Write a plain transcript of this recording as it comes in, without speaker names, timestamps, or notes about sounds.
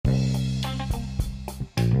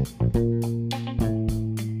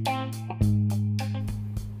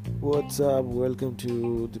What's up? Welcome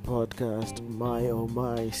to the podcast My Oh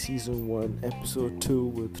My Season 1 Episode 2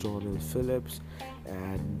 with Ronald Phillips.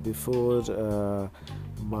 And before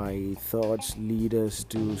my thoughts lead us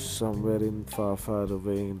to somewhere in far, far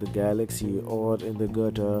away in the galaxy or in the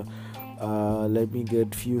gutter, let me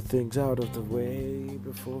get few things out of the way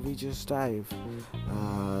before we just dive.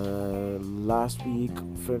 Last week,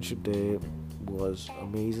 Friendship Day was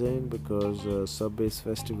amazing because Subbase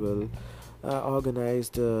Festival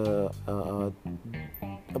organized a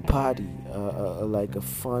party, like a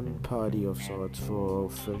fun party of sorts for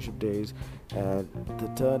Friendship Days, and the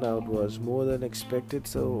turnout was more than expected,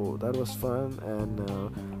 so that was fun. And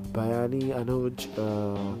Bayani, Anuj,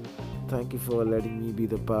 thank you for letting me be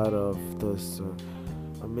the part of this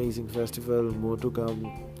amazing festival. More to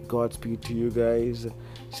come. Godspeed to you guys.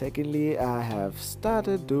 Secondly, I have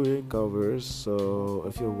started doing covers, so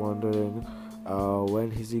if you're wondering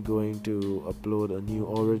when is he going to upload a new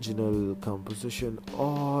original composition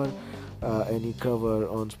or any cover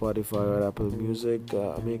on Spotify or Apple Music,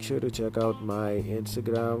 make sure to check out my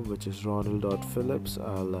Instagram, which is ronald.phillips.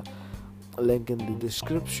 I'll link in the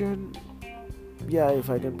description. Yeah, if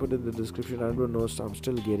I can put in the description, I don't know, so I'm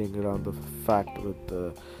still getting around the fact with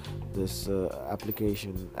this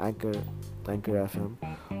application Anchor FM.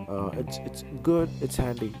 It's good, it's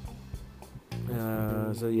handy.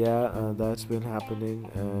 That's been happening,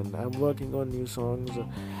 and I'm working on new songs.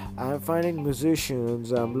 I'm finding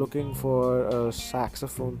musicians. I'm looking for a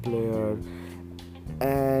saxophone player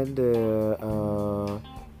and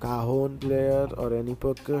cajon player or any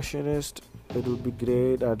percussionist. It would be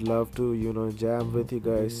great. I'd love to, jam with you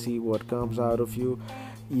guys, see what comes out of you.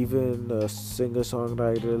 Even a singer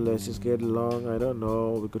songwriter. Let's just get along. I don't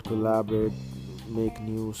know. We could collaborate, make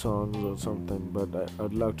new songs or something, but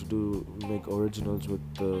I'd love to make originals with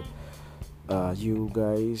you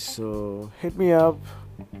guys, so hit me up.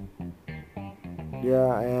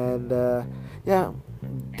 Yeah,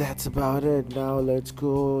 that's about it. Now let's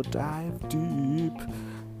go dive deep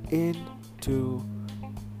into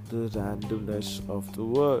the randomness of the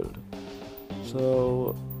world.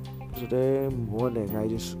 So today morning I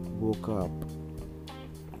just woke up.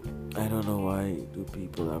 I don't know why do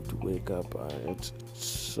people have to wake up. It's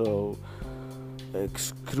so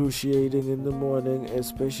excruciating in the morning,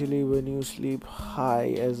 especially when you sleep high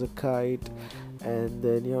as a kite, and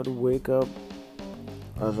then you have to wake up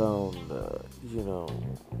around,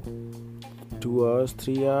 2 hours,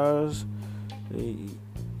 3 hours.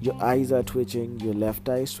 Your eyes are twitching, your left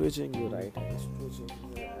eye is twitching, your right eye is twitching.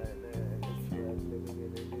 And if you are living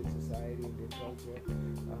in Indian society, Indian culture,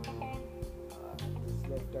 this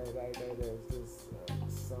left eye, right eye, there's this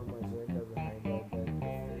some agenda behind that if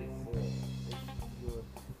your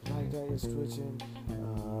right eye is twitching,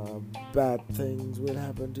 bad things will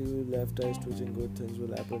happen to you. Left eye is twitching, good things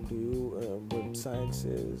will happen to you. But science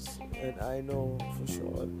is, and I know for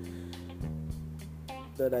sure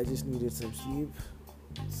that I just needed some sleep.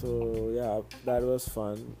 So yeah, that was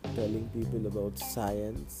fun telling people about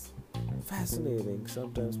science. Fascinating.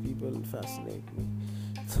 Sometimes people fascinate me.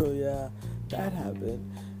 So yeah, that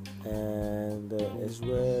happened, and as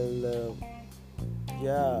well,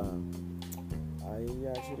 yeah, I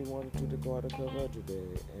actually wanted to record a cover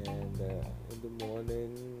today, and in the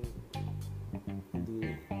morning, in the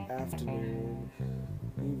afternoon,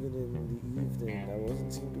 even in the evening, I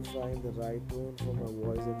wasn't seeming to find the right tone for my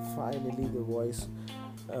voice, and finally the voice,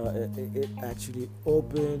 it actually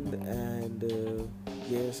opened, and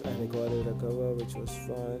yes, I recorded a cover which was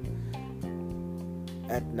fun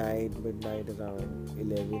at night, midnight, around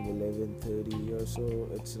 11:30 or so.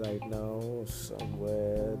 It's right now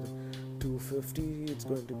somewhere 2:50. It's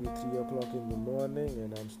going to be 3 o'clock in the morning,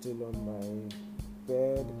 and I'm still on my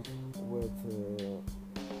bed with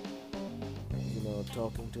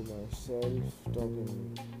talking to myself,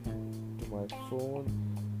 talking to my phone.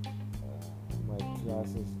 My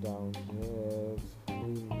glasses down there,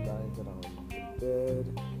 lying around the bed.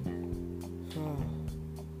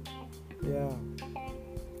 Yeah,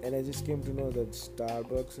 and I just came to know that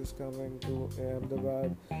Starbucks is coming to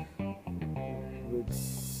Ahmedabad, which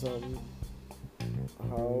somehow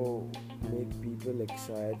make people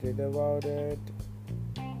excited about it,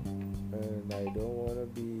 and I don't want to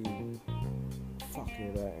be, fuck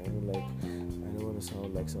it, I don't want to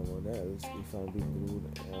sound like someone else. If I'm being rude,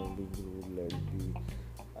 let it be.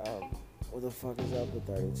 What the fuck is up with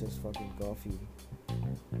that? It's just fucking coffee.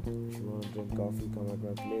 If you want to drink coffee, come at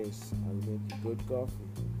my place. I'll make you good coffee.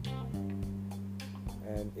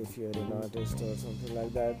 And if you're an artist or something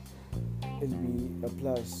like that, it'll be a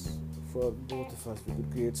plus for both of us. We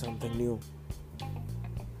could create something new.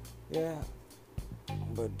 Yeah,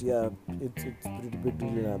 but yeah, it's pretty big deal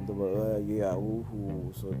in Ahmedabad. Yeah,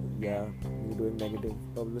 woohoo. So yeah, you're doing negative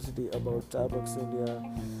publicity about Starbucks India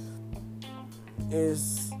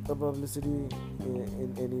is a publicity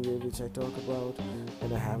in any way which I talk about,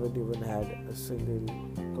 and I haven't even had a single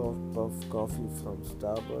cup of coffee from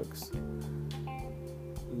Starbucks,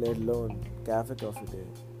 let alone cafe coffee day.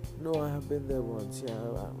 No, I have been there once.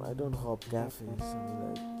 Yeah, I don't hop cafes. I mean,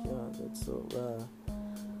 like, yeah, that's so.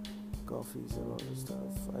 Coffees and all this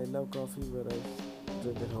stuff. I love coffee, but I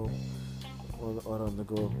drink at home or on the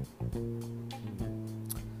go.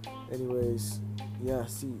 Anyways, yeah,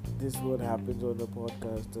 see, this is what happens on the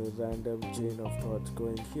podcast. A random chain of thoughts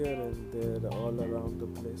going here and there, all around the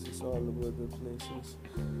places, all over the places.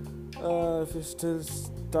 If you're still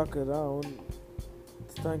stuck around,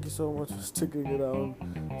 thank you so much for sticking around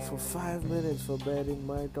for 5 minutes, for bearing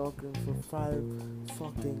my talking for 5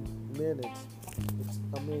 fucking minutes. It's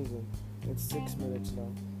amazing. It's 6 minutes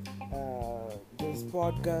now. This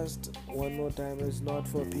podcast, one more time, is not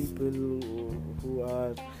for people who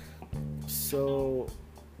are so,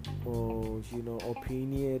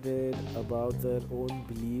 opinionated about their own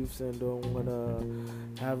beliefs and don't wanna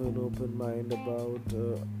have an open mind about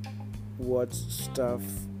what stuff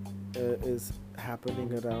is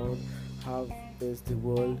happening around, how is the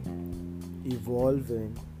world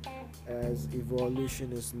evolving, as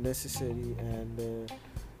evolution is necessary, and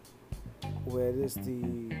where is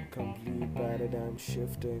the complete paradigm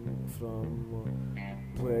shifting from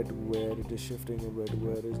where to where it is shifting and where to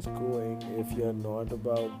where it's going. If you're not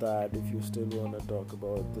about that, if you still want to talk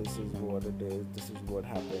about this is what it is, this is what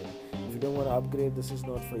happened, if you don't want to upgrade, this is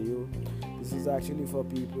not for you. This is actually for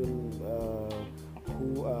people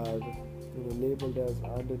who are labeled as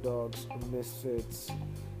underdogs, misfits,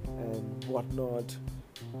 and whatnot.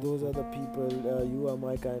 Those are the people. You are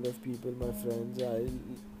my kind of people, my friends.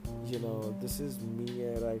 This is me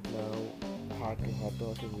right now, heart to heart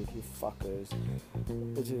talking with you fuckers.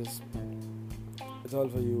 It's all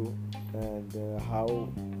for you, and how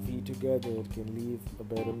we together can leave a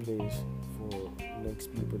better place for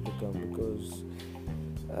next people to come. Because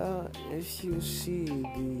if you see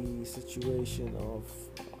the situation of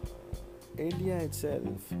India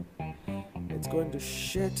itself, it's going to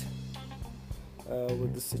shit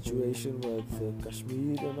with the situation with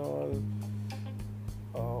Kashmir and all.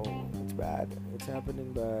 Oh, it's bad. It's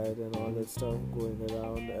happening bad, and all that stuff going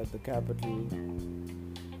around at the capital,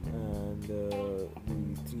 and the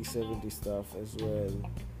 370 stuff as well.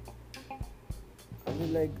 I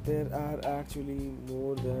mean, like, there are actually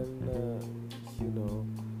more than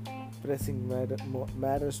pressing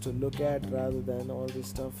matters to look at, rather than all this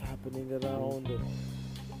stuff happening around.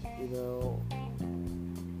 You know,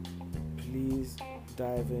 please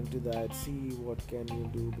dive into that, see what can you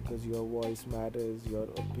do, because your voice matters, your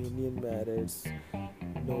opinion matters,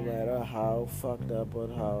 no matter how fucked up or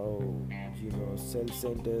how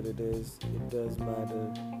self-centered it is. It does matter.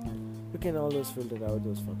 You can always filter out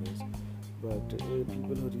those fuckers, but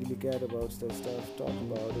people who really care about stuff, talk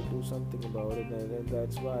about it, do something about it, and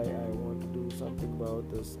that's why I want to do something about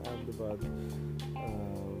this Ahmedabad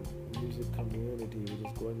music community which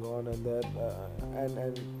is going on, and that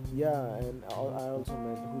and yeah, and I also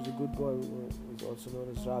met who's a good boy, who's also known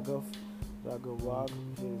as Raghav Wagh.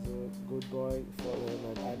 He's a good boy. Follow him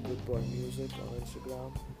at Good Boy Music on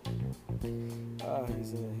Instagram.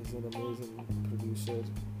 He's an amazing producer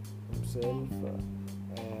himself,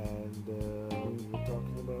 and we were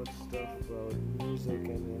talking about stuff about music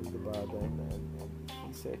and Ahmedabad, and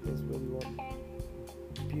he said there's really one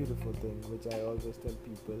beautiful thing which I always tell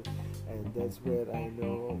people, and that's where I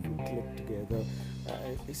know we click together.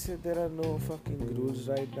 He said there are no fucking rules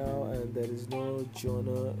right now, and there is no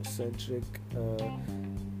genre centric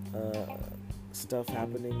stuff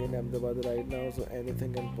happening in Ahmedabad right now, so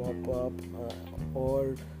anything can pop up,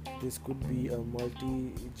 or this could be a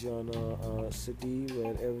multi-genre city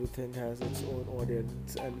where everything has its own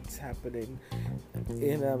audience, and it's happening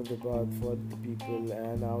in Ahmedabad for the people,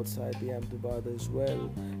 and outside the Ahmedabad as well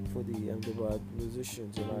for the Ahmedabad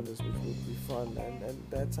musicians and artists, which would be fun, and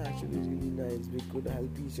that's actually really nice. We could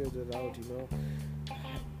help each other out,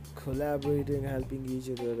 collaborating, helping each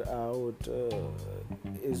other out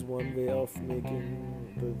is one way of making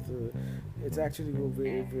it's actually a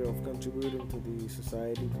way of contributing to the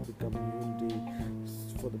society, to the community,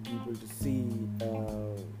 for the people to see.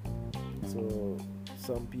 So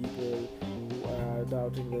some people who are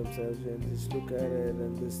doubting themselves and just look at it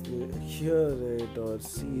and just hear it or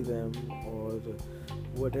see them or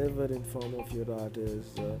whatever in form of your art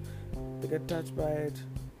is, they get touched by it,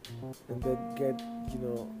 and they get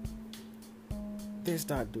they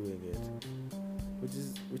start doing it.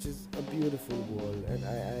 which is a beautiful world, and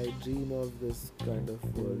I dream of this kind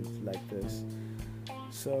of world like this.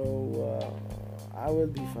 So I will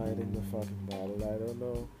be fighting the fucking battle. I don't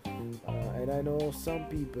know, and I know some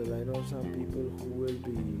people who will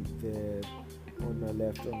be there on my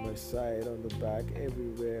left, on my side, on the back,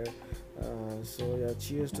 everywhere. So yeah,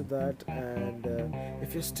 cheers to that. And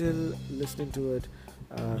if you're still listening to it,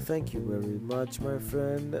 thank you very much, my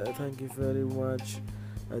friend. Thank you very much.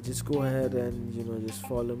 Just go ahead and just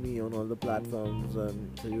follow me on all the platforms,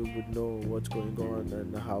 and so you would know what's going on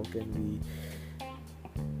and how can we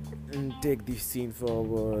take this scene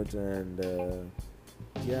forward. And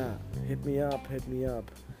yeah, hit me up.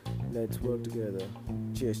 Let's work together.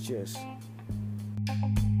 Cheers, cheers.